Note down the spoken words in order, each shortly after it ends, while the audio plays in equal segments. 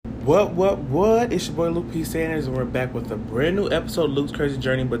What? It's your boy Luke P. Sanders, and we're back with a brand new episode of Luke's Crazy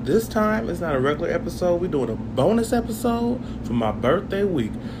Journey. But this time, it's not a regular episode. We're doing a bonus episode for my birthday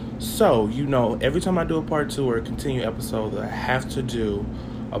week. So, every time I do a part 2 or a continued episode, I have to do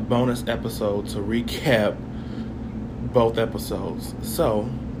a bonus episode to recap both episodes. So,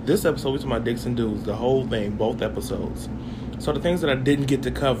 this episode, we're talking about Dicks and Dudes, the whole thing, both episodes. So, the things that I didn't get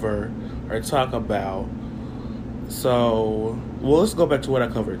to cover or talk about. So, let's go back to what I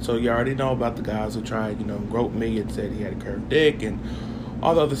covered. So, you already know about the guys who tried, grope me and said he had a curved dick and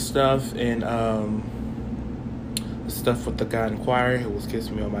all the other stuff. And the stuff with the guy in choir who was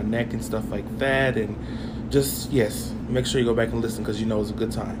kissing me on my neck and stuff like that. And just, yes, make sure you go back and listen because it's a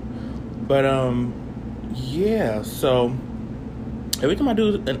good time. But, yeah, so every time I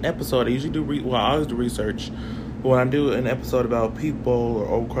do an episode, I usually I always do research. When I do an episode about people or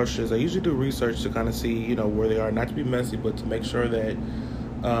old crushes, I usually do research to kind of see, where they are. Not to be messy, but to make sure that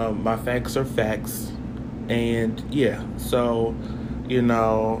my facts are facts. And, yeah, so,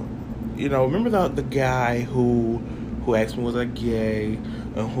 remember the guy who asked me was I gay,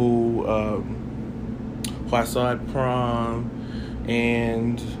 and who I saw at prom,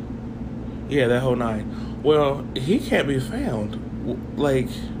 and, yeah, that whole night. Well, he can't be found. Like...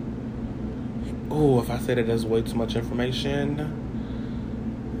 Oh, if I say that that's way too much information,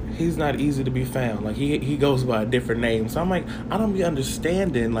 he's not easy to be found. Like, he goes by a different name. So I'm like, I don't be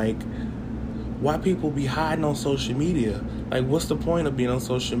understanding, like, why people be hiding on social media. Like, what's the point of being on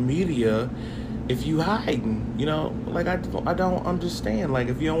social media if you hiding? Like, I don't understand. Like,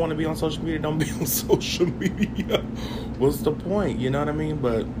 if you don't want to be on social media, don't be on social media. What's the point? You know what I mean?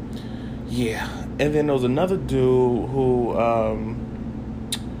 But, yeah. And then there was another dude who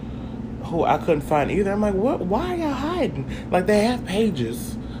I couldn't find either. I'm like, what? Why are y'all hiding? Like, they have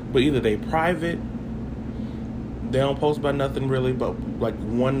pages, but either they private, they don't post about nothing really, but like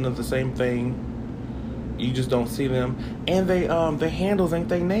one of the same thing. You just don't see them, and their handles ain't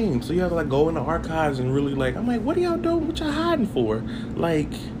their names, so you have to like go in the archives and really like. I'm like, what are y'all doing? What y'all hiding for?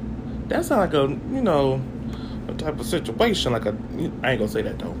 Like, that's not like a type of situation. Like I ain't gonna say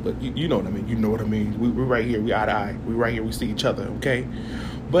that though, but you know what I mean. You know what I mean. We're right here. We eye to eye. We right here. We see each other. Okay.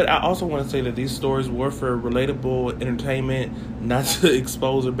 But I also want to say that these stories were for relatable entertainment, not to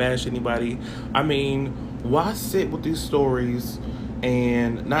expose or bash anybody. I mean, why sit with these stories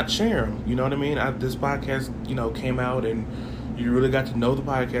and not share them? You know what I mean? This podcast, came out and you really got to know the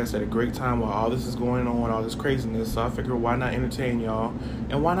podcast at a great time while all this is going on, all this craziness. So I figured, why not entertain y'all?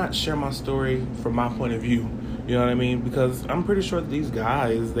 And why not share my story from my point of view? You know what I mean? Because I'm pretty sure that these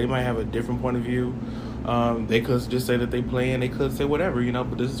guys, they might have a different point of view. They could just say that they play, and they could say whatever,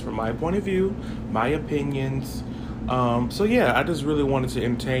 but this is from my point of view, my opinions. So yeah, I just really wanted to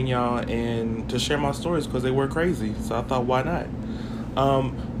entertain y'all and to share my stories because they were crazy. So I thought, why not?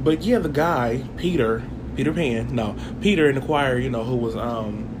 But yeah, the guy, Peter in the choir, who was,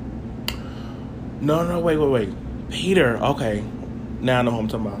 wait. Peter, okay. Now I know who I'm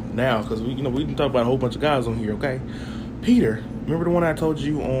talking about now, because we can talk about a whole bunch of guys on here, okay? Peter, remember the one I told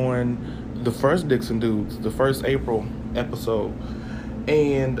you on the first Dicks and Dudes, the first April episode,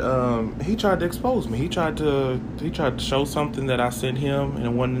 and he tried to expose me. He tried to show something that I sent him, and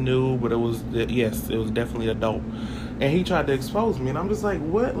it wasn't new, but it was definitely adult, and he tried to expose me, and I'm just like,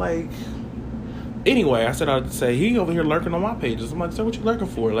 what? Like, anyway, I said I'd say he over here lurking on my pages. I'm like, so what you lurking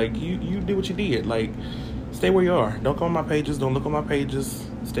for? Like, you did what you did. Like, stay where you are. Don't go on my pages. Don't look on my pages.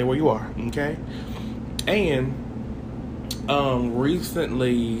 Stay where you are. Okay, and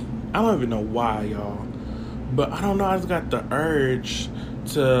recently. I don't even know why, y'all. But I don't know. I just got the urge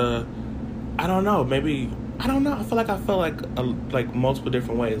to, I don't know. Maybe, I don't know. I feel like multiple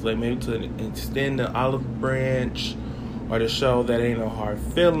different ways. Like maybe to extend the olive branch or to show that ain't no hard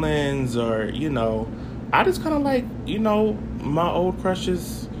feelings or, I just kind of like, my old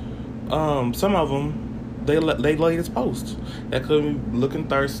crushes, some of them, they latest post. That could be looking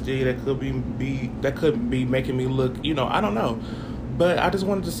thirsty. That could be making me look, I don't know. But I just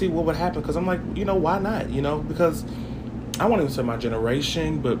wanted to see what would happen because I'm like, why not? Because I won't even say my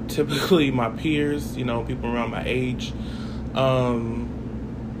generation, but typically my peers, people around my age,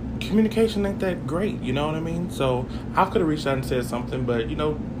 communication ain't that great, you know what I mean? So I could have reached out and said something, but,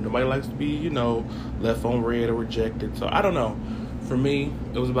 nobody likes to be, left on red or rejected. So I don't know. For me,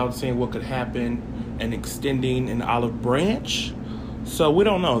 it was about seeing what could happen and extending an olive branch. So we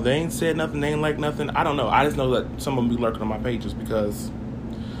don't know. They ain't said nothing. They ain't like nothing. I don't know. I just know that some of them be lurking on my pages because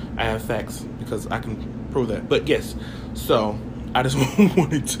I have facts. Because I can prove that. But yes. So I just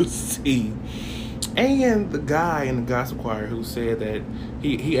wanted to see. And the guy in the gospel choir who said that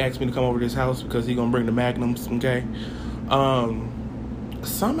he asked me to come over to his house because he gonna bring the magnums. Okay.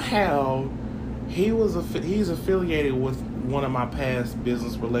 somehow he's affiliated with one of my past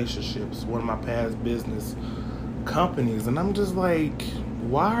business relationships, one of my past business companies, and I'm just like,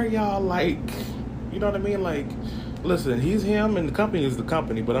 why are y'all like, you know what I mean? Like, listen, he's him and the company is the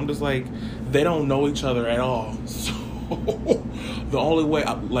company, but I'm just like, they don't know each other at all. So the only way,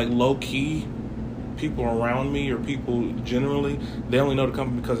 like, low key, people around me or people generally, they only know the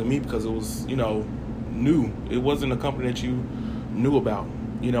company because of me, because it was, new. It wasn't a company that you knew about,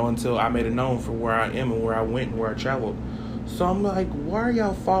 until I made it known for where I am and where I went and where I traveled. So I'm like, why are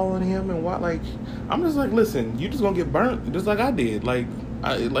y'all following him? And why, like, I'm just like, listen, you just gonna get burnt just like I did. Like,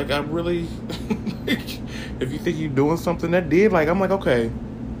 I really, like, if you think you're doing something that did, like, I'm like, okay,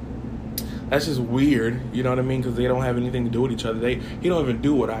 that's just weird, you know what I mean? Because they don't have anything to do with each other. He don't even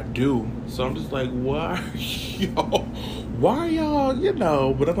do what I do. So I'm just like, why are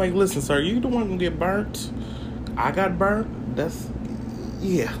y'all, But I'm like, listen, sir, you the one gonna get burnt. I got burnt. That's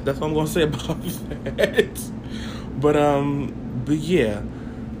what I'm gonna say about that. But yeah.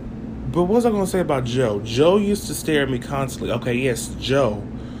 But what was I gonna say about Joe? Joe used to stare at me constantly. Okay, yes, Joe,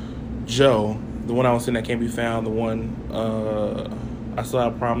 the one I was saying that can't be found, the one I saw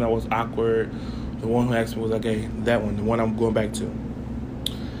a problem that was awkward, the one who asked me was like, hey, that one, the one I'm going back to.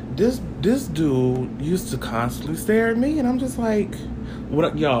 This dude used to constantly stare at me, and I'm just like,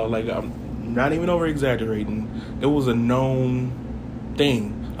 what, y'all? Like, I'm not even over exaggerating. It was a known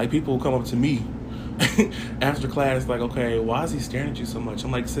thing. Like, people would come up to me after class, like, okay, why is he staring at you so much?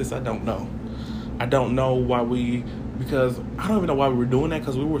 I'm like, sis, I don't know. I don't know why because I don't even know why we were doing that,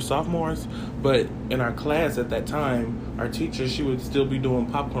 because we were sophomores. But in our class at that time, our teacher, she would still be doing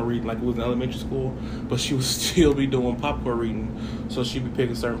popcorn reading, like it was in elementary school, but she would still be doing popcorn reading. So she'd be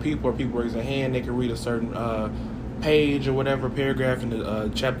picking certain people, or people raise their hand, they could read a certain page or whatever, paragraph in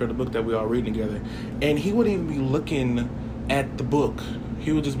the chapter of the book that we all read together. And he wouldn't even be looking at the book.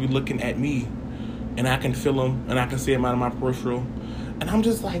 He would just be looking at me. And I can feel him, and I can see him out of my peripheral. And I'm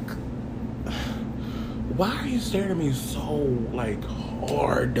just like, why are you staring at me so, like,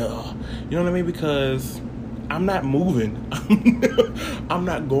 hard? You know what I mean? Because I'm not moving. I'm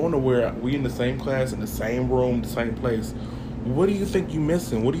not going nowhere. We in the same class, in the same room, the same place. What do you think you're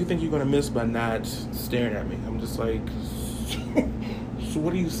missing? What do you think you're going to miss by not staring at me? I'm just like, so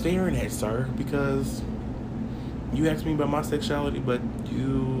what are you staring at, sir? Because you asked me about my sexuality, but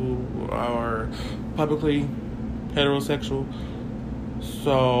you are publicly heterosexual.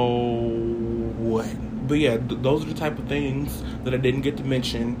 So what? But yeah, those are the type of things that I didn't get to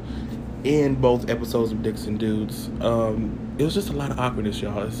mention in both episodes of Dicks and Dudes. It was just a lot of awkwardness,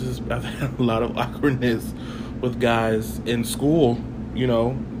 y'all. I've had a lot of awkwardness with guys in school,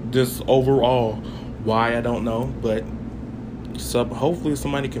 just overall. Why, I don't know, but hopefully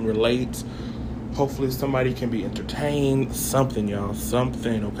somebody can relate. Hopefully somebody can be entertained. Something, y'all.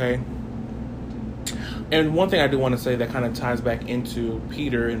 Something, okay? And one thing I do want to say that kind of ties back into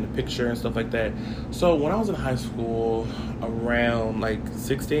Peter in the picture and stuff like that. So when I was in high school, around like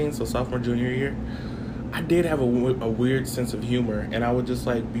 16, so sophomore, junior year, I did have a weird sense of humor, and I would just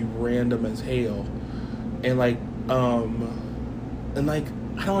like be random as hell. And like, I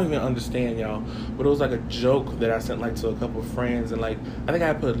don't even understand, y'all, but it was like a joke that I sent like to a couple of friends, and like, I think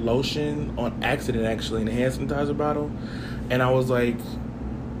I put lotion on accident actually in a hand sanitizer bottle, and I was like,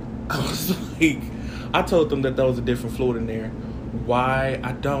 I told them that there was a different fluid in there. Why?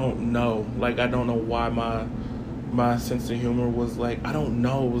 I don't know. Like, I don't know why my sense of humor was like, I don't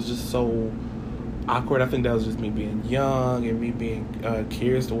know. It was just so awkward. I think that was just me being young and me being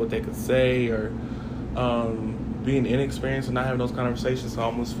curious to what they could say, or being inexperienced and not having those conversations. So I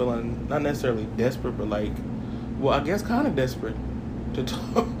almost feeling not necessarily desperate, but like, well, I guess kind of desperate to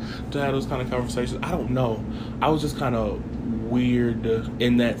have those kind of conversations. I don't know. I was just kind of weird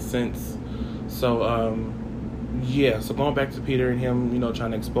in that sense. So, so going back to Peter and him,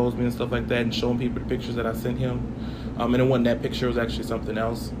 trying to expose me and stuff like that, and showing people the pictures that I sent him. And it wasn't that picture, it was actually something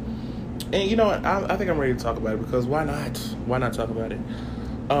else. And you know what? I think I'm ready to talk about it, because why not? Why not talk about it?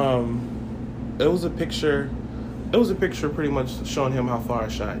 It was a picture pretty much showing him how far I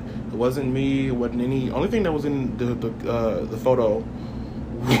shot. It wasn't me. It wasn't only thing that was in the photo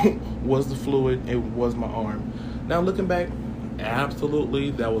was the fluid. It was my arm. Now looking back,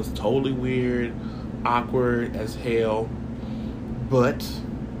 absolutely, that was totally weird, awkward as hell. But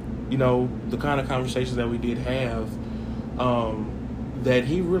the kind of conversations that we did have, that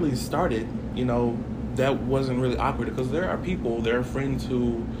he really started, that wasn't really awkward, because there are friends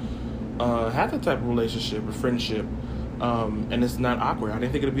who have that type of relationship or friendship, and it's not awkward. I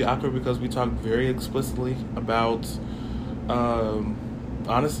didn't think it'd be awkward, because we talked very explicitly about,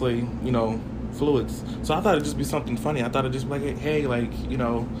 honestly, fluids. So I thought it'd just be something funny. I thought it'd just be like, hey, like, you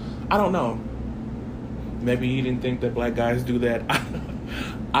know, I don't know. Maybe he didn't think that black guys do that.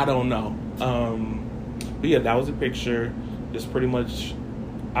 I don't know. But yeah, that was a picture. Just pretty much,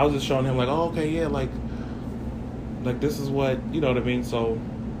 I was just showing him like, oh, okay, yeah, like this is what, you know what I mean? So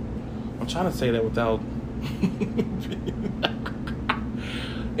I'm trying to say that without...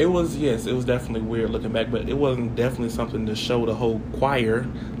 It was definitely weird looking back, but it wasn't definitely something to show the whole choir.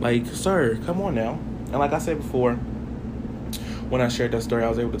 Like, sir, come on now. And like I said before, when I shared that story, I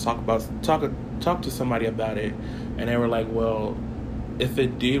was able to talk to somebody about it, and they were like, well, if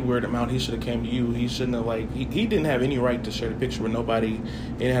it did weird him out, he should have came to you. He shouldn't have, like, he didn't have any right to share the picture with nobody.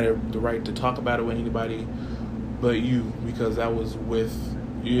 He didn't have the right to talk about it with anybody but you, because that was with,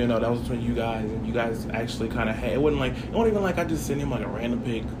 you know, that was between you guys, and you guys actually kind of had, it wasn't even like I just sent him like a random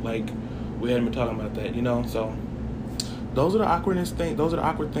pic, like we hadn't been talking about that, you know. So those are the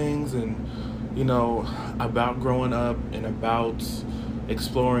awkward things, and, you know, about growing up and about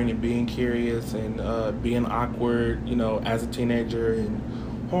exploring and being curious and being awkward, you know, as a teenager, and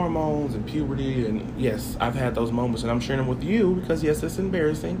hormones and puberty. And yes, I've had those moments, and I'm sharing them with you because yes, it's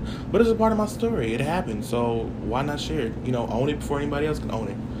embarrassing, but it's a part of my story. It happened, so why not share it? You know, own it before anybody else can own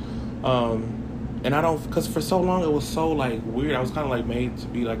it. And I don't, because for so long it was so like weird. I was kind of like made to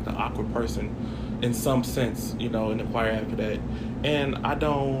be like the awkward person in some sense, you know, in the choir after that. And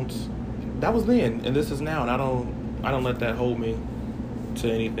that was then, and this is now, and I don't let that hold me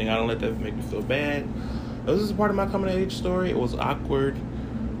to anything. I don't let that make me feel bad. This is a part of my coming of age story. It was awkward.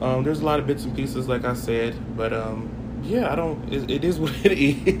 There's a lot of bits and pieces, like I said, but yeah, it is what it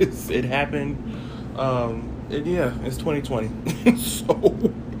is. It happened. It's 2020.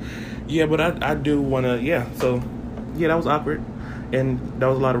 So yeah, but I do want to, so yeah, that was awkward, and that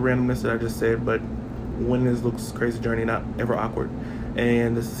was a lot of randomness that I just said, but When Is Luke's Crazy Journey, not ever awkward.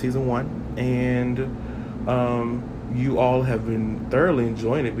 And this is season 1, and you all have been thoroughly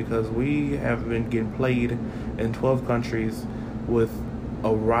enjoying it, because we have been getting played in 12 countries with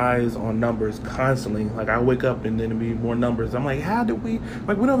a rise on numbers constantly. Like, I wake up and then it'll be more numbers. I'm like, how did we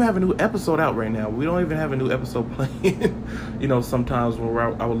don't even have a new episode out right now. We don't even have a new episode playing. You know, sometimes when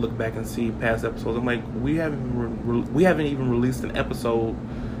I would look back and see past episodes, I'm like, we haven't even released an episode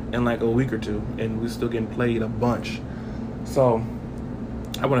in like a week or two, and we're still getting played a bunch. So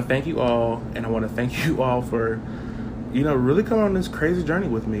I want to thank you all, and I want to thank you all for, you know, really coming on this crazy journey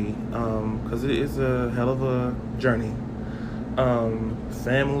with me, because it is a hell of a journey.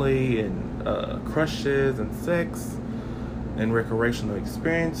 Family and crushes and sex and recreational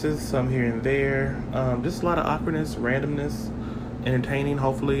experiences, some here and there. Just a lot of awkwardness, randomness, entertaining,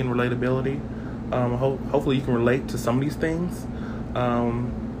 hopefully, and relatability. Hopefully you can relate to some of these things.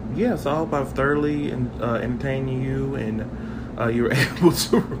 So I hope I've thoroughly entertained you, and you're able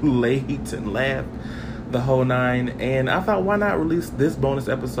to relate and laugh the whole 9. And I thought, why not release this bonus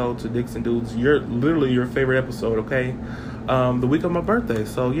episode to Dicks and Dudes, literally your favorite episode, okay? The week of my birthday.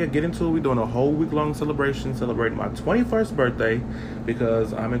 So yeah, get into it. We're doing a whole week-long celebration, celebrating my 21st birthday,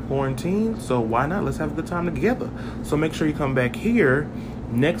 because I'm in quarantine. So why not? Let's have a good time together. So make sure you come back here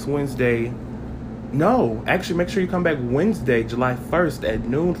next Wednesday. No, actually, make sure you come back Wednesday, July 1st at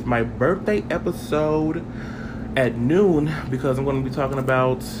noon for my birthday episode at noon, because I'm going to be talking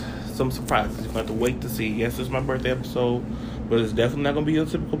about some surprises. You're going to have to wait to see. Yes, it's my birthday episode, but it's definitely not going to be your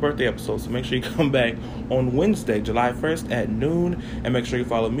typical birthday episode. So make sure you come back on Wednesday, July 1st at noon. And make sure you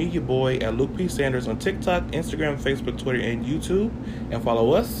follow me, your boy, at Luke P. Sanders on TikTok, Instagram, Facebook, Twitter, and YouTube. And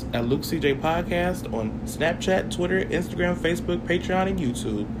follow us at Luke CJ Podcast on Snapchat, Twitter, Instagram, Facebook, Patreon, and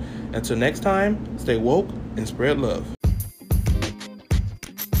YouTube. Until next time, stay woke and spread love.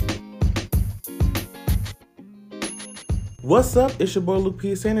 What's up? It's your boy Luke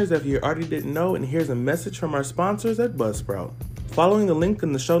P. Sanders, if you already didn't know, and here's a message from our sponsors at Buzzsprout. Following the link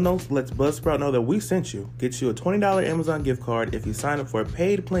in the show notes lets Buzzsprout know that we sent you, gets you a $20 Amazon gift card if you sign up for a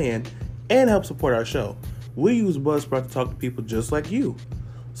paid plan, and help support our show. We use Buzzsprout to talk to people just like you.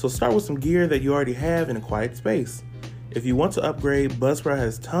 So start with some gear that you already have in a quiet space. If you want to upgrade, Buzzsprout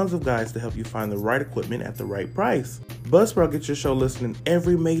has tons of guides to help you find the right equipment at the right price. Buzzsprout gets your show listed in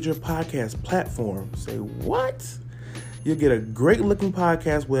every major podcast platform. Say what? You'll get a great-looking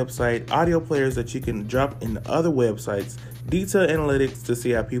podcast website, audio players that you can drop in other websites, detailed analytics to see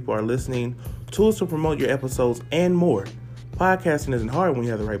how people are listening, tools to promote your episodes, and more. Podcasting isn't hard when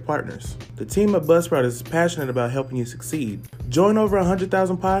you have the right partners. The team at Buzzsprout is passionate about helping you succeed. Join over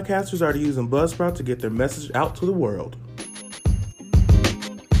 100,000 podcasters already using Buzzsprout to get their message out to the world.